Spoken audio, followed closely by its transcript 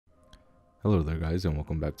Hello there guys, and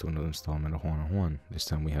welcome back to another installment of Juan. This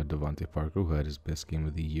time we have Devante Parker, who had his best game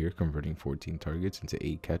of the year, converting 14 targets into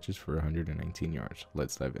 8 catches for 119 yards.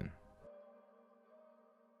 Let's dive in.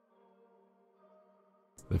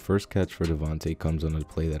 The first catch for Devante comes on a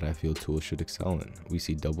play that I feel Tua should excel in. We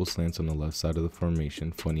see double slants on the left side of the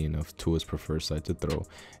formation, funny enough Tua's preferred side to throw,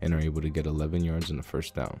 and are able to get 11 yards and a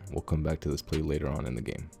first down. We'll come back to this play later on in the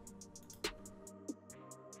game.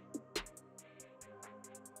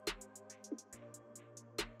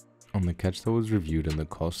 On the catch that was reviewed and the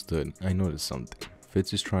call stood, I noticed something.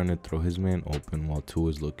 Fitz is trying to throw his man open while Tua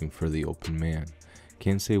is looking for the open man.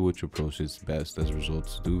 Can't say which approach is best, as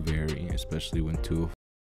results do vary, especially when Tua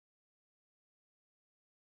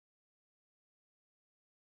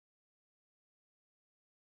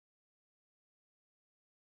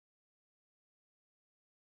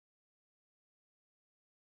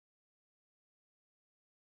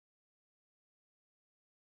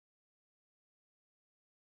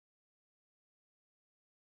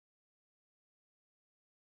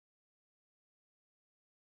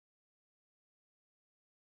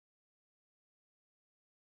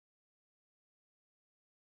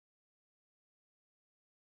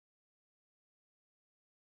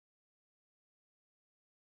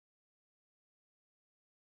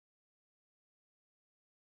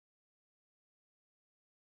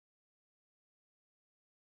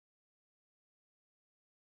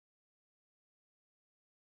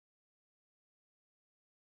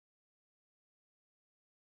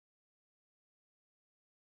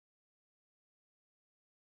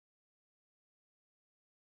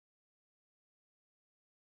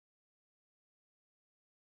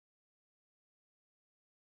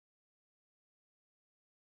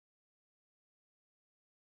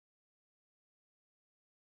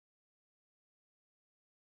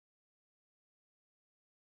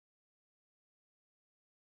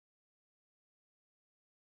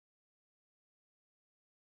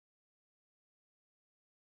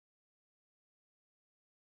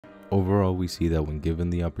Overall, we see that when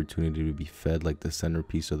given the opportunity to be fed like the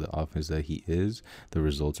centerpiece of the offense that he is, the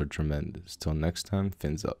results are tremendous. Till next time,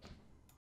 fins up.